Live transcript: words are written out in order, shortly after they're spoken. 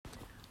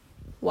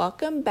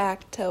Welcome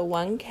back to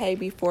 1K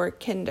Before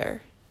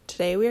Kinder.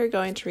 Today we are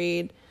going to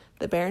read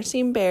The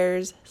Berenstain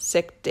Bears'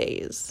 Sick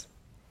Days.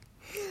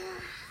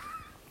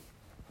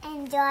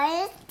 Enjoy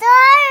the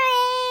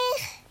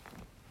story!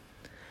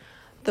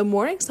 The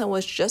morning sun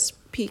was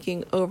just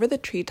peeking over the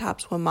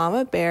treetops when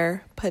Mama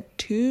Bear put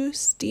 2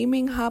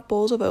 steaming hot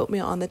bowls of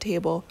oatmeal on the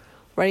table,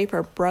 ready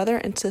for brother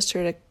and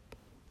sister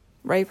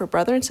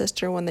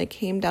when they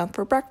came down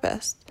for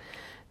breakfast.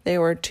 They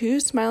were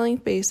 2 smiling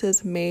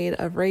faces made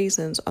of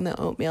raisins on the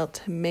oatmeal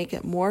to make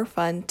it more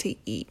fun to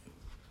eat.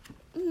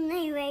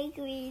 I like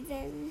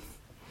raisins.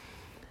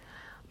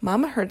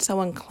 Mama heard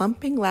someone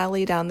clumping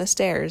loudly down the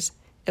stairs.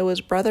 It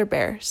was Brother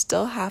Bear,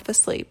 still half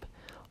asleep.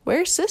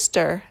 "Where's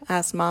Sister?"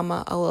 asked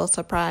Mama, a little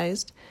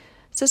surprised.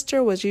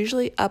 Sister was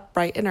usually up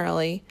bright and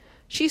early.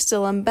 "She's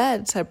still in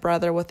bed," said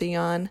Brother with a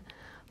yawn.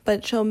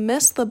 "But she'll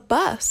miss the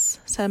bus,"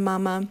 said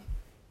Mama.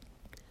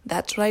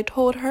 "That's what I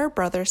told her,"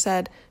 Brother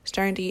said,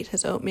 starting to eat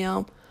his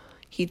oatmeal.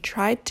 He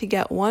tried to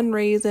get 1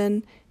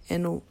 raisin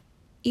in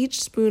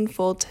each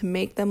spoonful to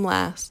make them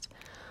last,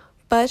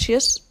 but she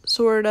just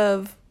sort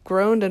of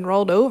groaned and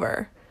rolled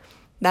over.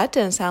 That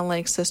didn't sound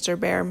like the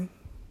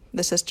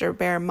Sister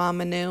Bear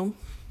Mama knew.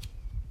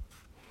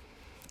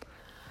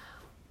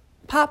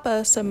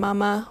 "Papa," said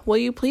Mama, "will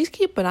you please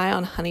keep an eye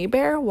on Honey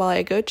Bear while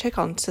I go check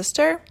on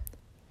Sister?"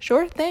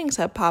 "Sure thing,"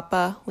 said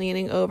Papa,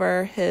 leaning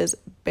over his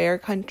Bear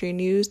Country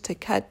News to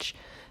catch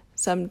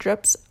some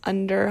drips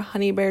under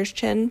Honey Bear's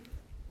chin.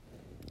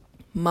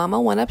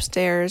 Mama went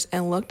upstairs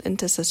and looked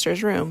into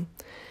Sister's room.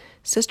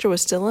 Sister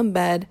was still in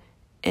bed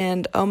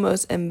and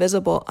almost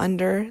invisible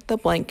under the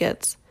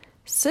blankets.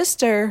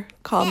 "Sister,"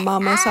 called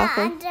Mama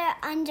softly.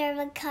 Under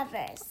the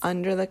covers.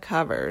 Under the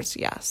covers,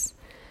 yes.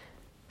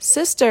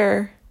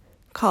 "Sister,"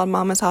 called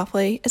Mama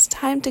softly, "it's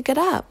time to get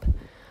up."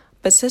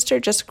 But Sister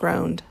just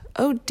groaned.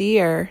 "Oh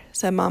dear,"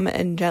 said Mama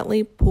and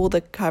gently pulled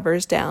the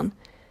covers down.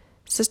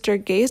 Sister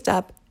gazed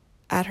up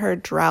at her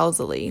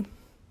drowsily.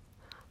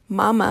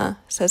 "Mama,"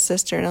 said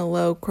Sister in a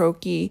low,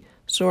 croaky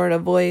sort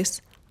of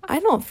voice, "I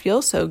don't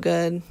feel so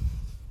good."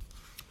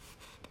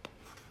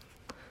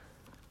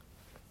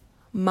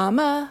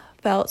 Mama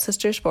felt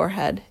Sister's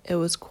forehead. It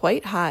was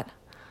quite hot.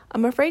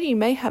 "I'm afraid you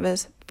may have a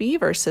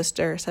fever,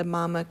 Sister," said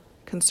Mama,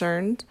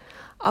 concerned.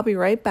 "I'll be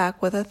right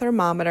back with a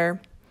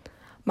thermometer."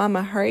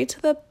 Mama hurried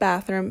to the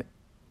bathroom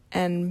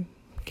and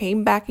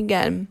came back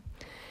again.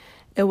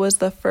 It was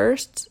the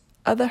first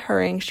of the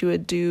hurrying she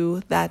would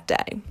do that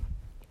day.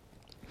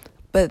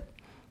 "But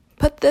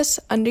put this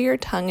under your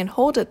tongue and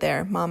hold it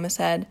there," Mama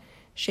said,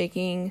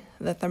 shaking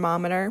the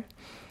thermometer.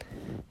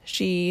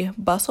 She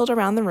bustled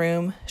around the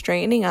room,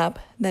 straightening up,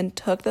 then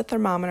took the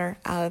thermometer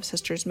out of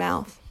Sister's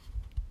mouth.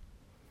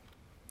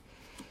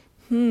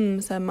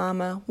 Said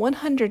Mama,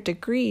 100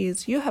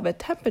 degrees. You have a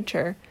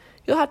temperature.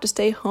 You'll have to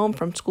stay home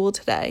from school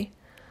today."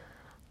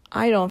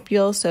 "I don't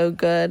feel so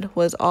good,"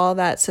 was all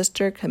that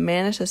Sister could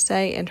manage to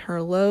say in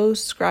her low,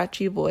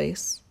 scratchy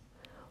voice.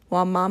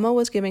 While Mama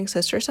was giving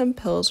Sister some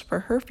pills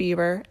for her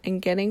fever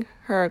and getting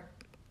her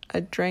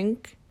a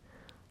drink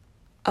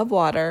of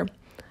water,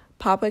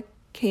 Papa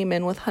came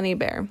in with Honey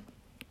Bear.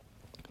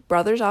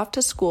 "Brother's off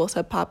to school,"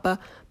 said Papa,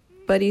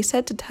 "but he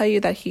said to tell you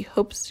that he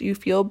hopes you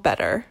feel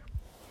better."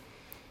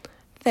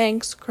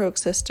 "Thanks," croaked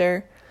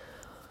Sister.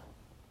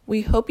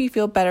 "We hope you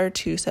feel better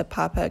too," said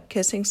Papa,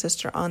 kissing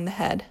Sister on the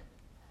head.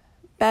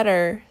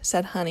 "Better,"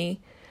 said Honey.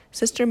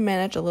 Sister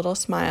managed a little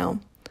smile.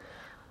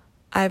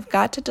 "I've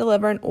got to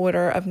deliver an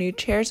order of new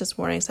chairs this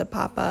morning," said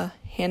Papa,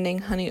 handing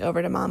Honey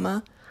over to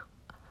Mama.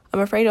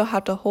 "I'm afraid you'll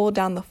have to hold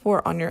down the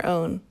fort on your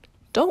own."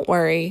 "Don't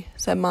worry,"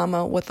 said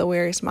Mama with a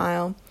weary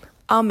smile.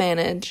 "I'll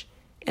manage."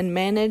 And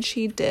manage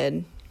she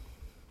did.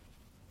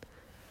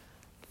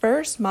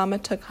 First, Mama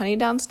took Honey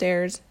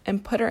downstairs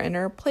and put her in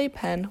her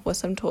playpen with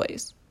some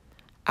toys.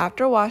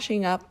 After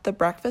washing up the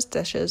breakfast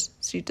dishes,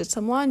 she did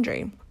some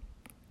laundry.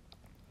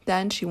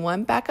 Then she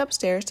went back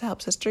upstairs to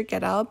help Sister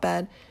get out of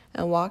bed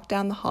and walked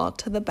down the hall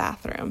to the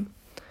bathroom.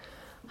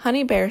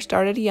 Honey Bear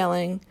started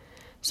yelling,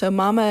 so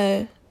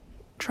Mama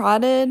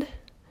trotted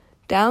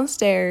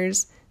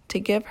downstairs to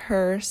give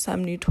her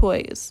some new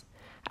toys.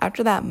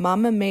 After that,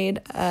 Mama made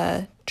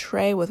a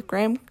tray with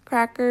graham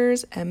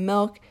crackers and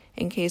milk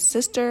in case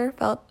Sister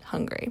felt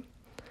hungry.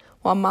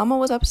 While Mama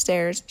was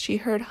upstairs, she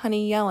heard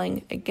Honey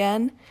yelling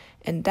again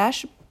and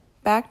dashed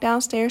back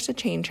downstairs to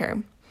change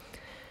her.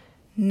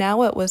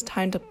 Now it was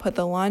time to put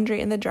the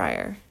laundry in the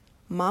dryer.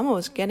 Mama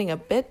was getting a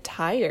bit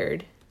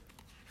tired.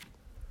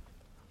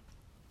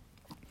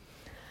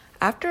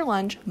 After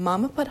lunch,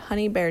 Mama put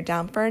Honey Bear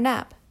down for a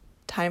nap.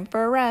 Time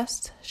for a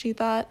rest, she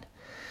thought.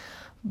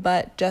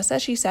 But just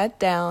as she sat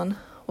down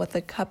with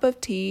a cup of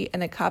tea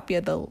and a copy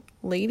of the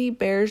Lady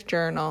Bear's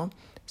Journal,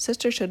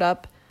 Sister showed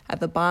up at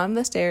the bottom of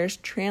the stairs,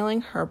 trailing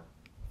her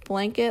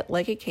blanket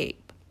like a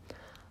cape.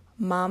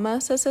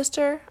 "Mama," said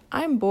Sister,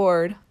 "I'm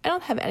bored. I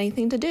don't have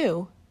anything to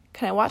do.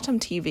 Can I watch some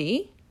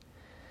TV?"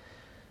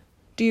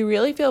 "Do you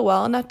really feel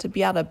well enough to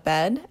be out of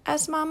bed?"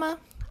 asked Mama.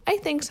 "I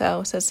think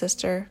so," said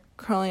Sister,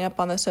 curling up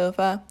on the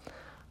sofa.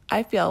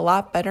 "I feel a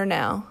lot better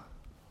now."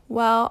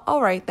 Well,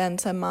 all right then,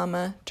 said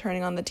Mama,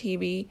 turning on the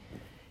TV.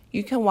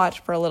 You can watch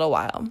for a little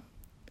while.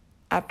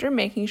 After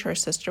making sure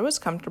Sister was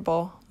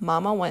comfortable,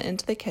 Mama went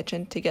into the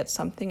kitchen to get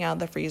something out of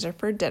the freezer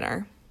for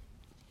dinner.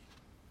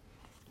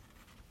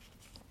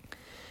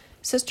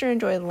 Sister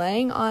enjoyed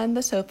laying on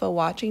the sofa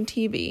watching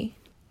TV.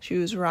 She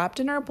was wrapped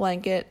in her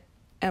blanket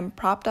and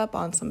propped up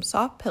on some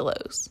soft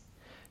pillows.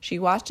 She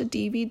watched a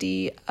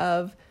DVD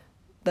of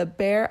The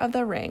Bear of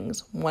the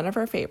Rings, one of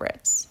her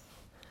favorites.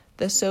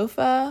 The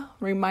sofa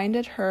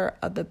reminded her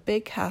of the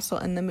big castle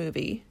in the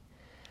movie.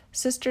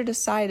 Sister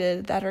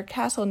decided that her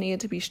castle needed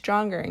to be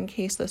stronger in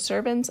case the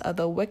servants of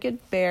the wicked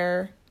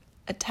bear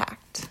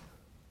attacked.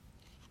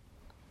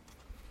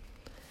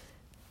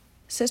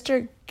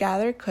 Sister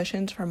gathered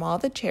cushions from all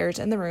the chairs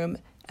in the room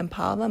and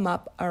piled them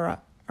up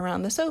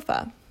around the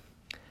sofa.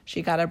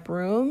 She got a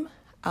broom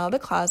out of the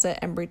closet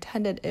and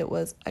pretended it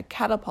was a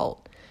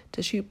catapult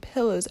to shoot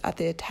pillows at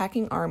the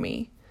attacking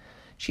army.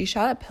 She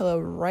shot a pillow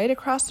right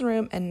across the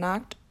room and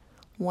knocked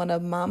one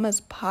of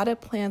Mama's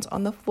potted plants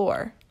on the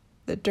floor.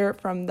 The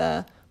dirt from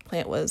the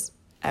plant was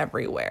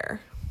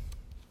everywhere.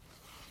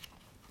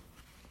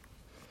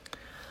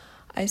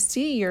 I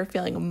see you're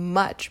feeling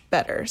much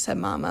better, said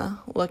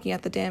Mama, looking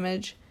at the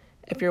damage.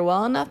 If you're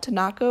well enough to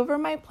knock over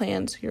my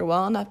plants, you're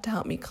well enough to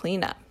help me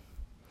clean up.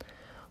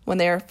 When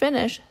they were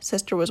finished,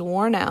 Sister was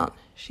worn out.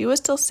 She was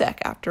still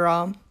sick, after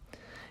all.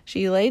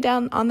 She lay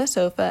down on the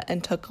sofa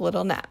and took a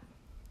little nap.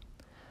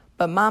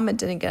 But Mama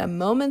didn't get a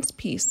moment's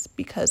peace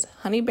because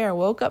Honey Bear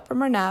woke up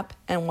from her nap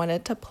and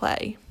wanted to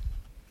play.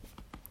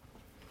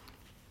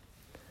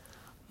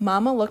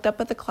 Mama looked up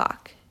at the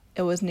clock.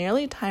 It was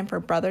nearly time for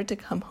Brother to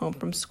come home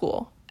from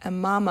school, and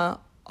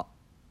Mama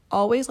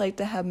always liked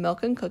to have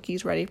milk and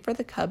cookies ready for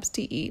the cubs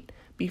to eat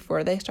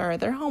before they started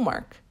their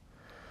homework.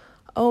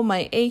 Oh,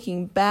 my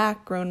aching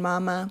back, groaned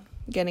Mama,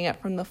 getting up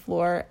from the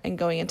floor and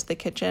going into the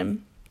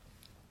kitchen.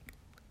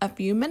 A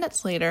few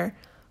minutes later,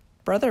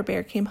 Brother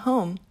Bear came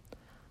home.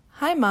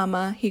 Hi,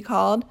 Mama, he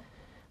called,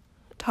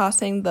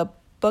 tossing the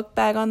book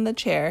bag on the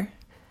chair.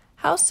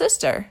 How's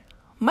Sister?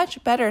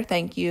 Much better,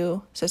 thank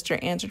you, Sister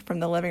answered from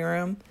the living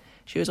room.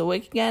 She was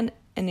awake again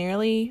and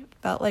nearly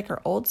felt like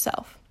her old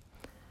self.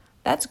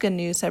 That's good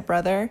news, said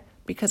Brother,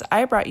 because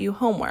I brought you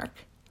homework.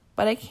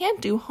 But I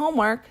can't do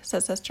homework,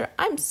 said Sister.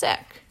 I'm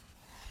sick.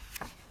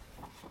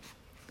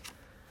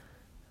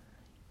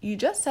 You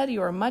just said you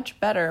were much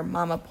better,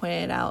 Mama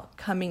pointed out,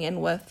 coming in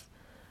with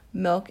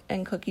milk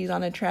and cookies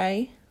on a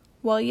tray.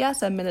 Well,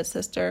 yes, admitted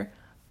Sister,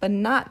 but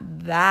not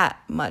that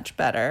much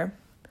better.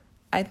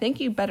 I think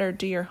you better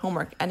do your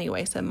homework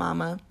anyway, said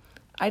Mama.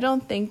 I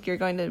don't think you're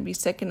going to be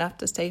sick enough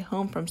to stay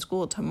home from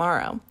school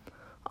tomorrow.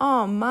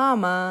 Oh,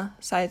 Mama,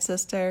 sighed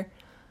Sister,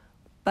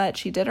 but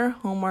she did her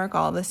homework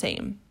all the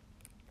same.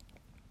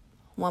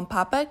 When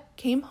Papa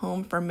came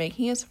home from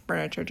making his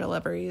furniture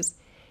deliveries,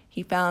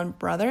 he found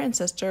Brother and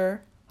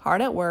Sister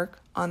hard at work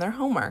on their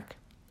homework.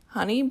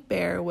 Honey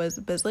Bear was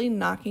busily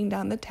knocking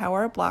down the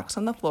tower of blocks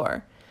on the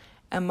floor,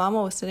 and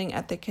Mama was sitting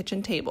at the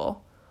kitchen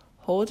table,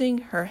 holding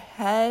her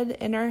head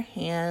in her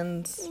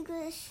hands.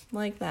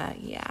 Like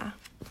that, yeah.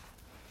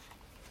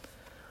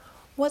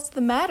 What's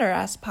the matter?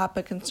 Asked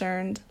Papa,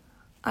 concerned.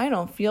 I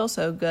don't feel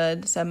so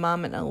good, said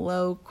Mom in a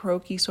low,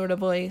 croaky sort of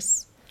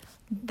voice.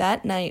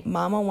 That night,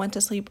 Mama went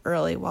to sleep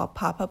early while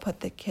Papa put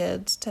the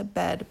kids to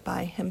bed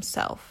by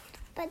himself.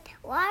 But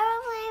why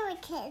were my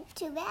kids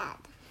to bed?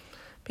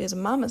 Because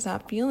Mama's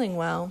not feeling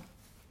well.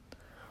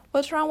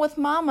 What's wrong with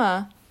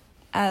Mama?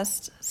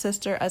 Asked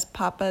Sister as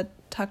Papa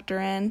tucked her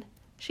in.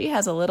 She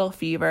has a little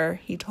fever,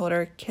 he told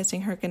her,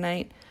 kissing her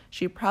goodnight.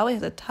 She probably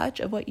has a touch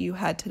of what you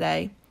had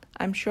today.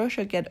 I'm sure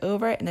she'll get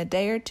over it in a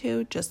day or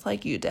two, just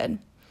like you did.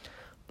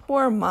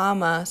 Poor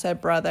Mama,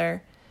 said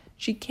Brother.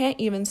 She can't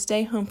even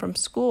stay home from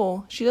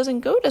school. She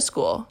doesn't go to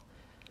school.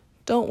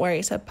 Don't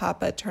worry, said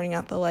Papa, turning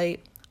out the light.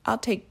 I'll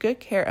take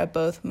good care of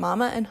both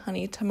Mama and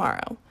Honey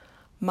tomorrow.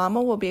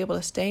 Mama will be able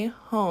to stay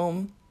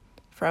home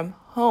from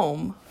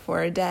home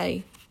for a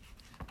day.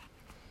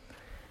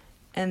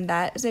 And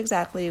that is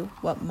exactly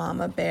what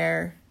Mama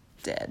Bear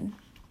did.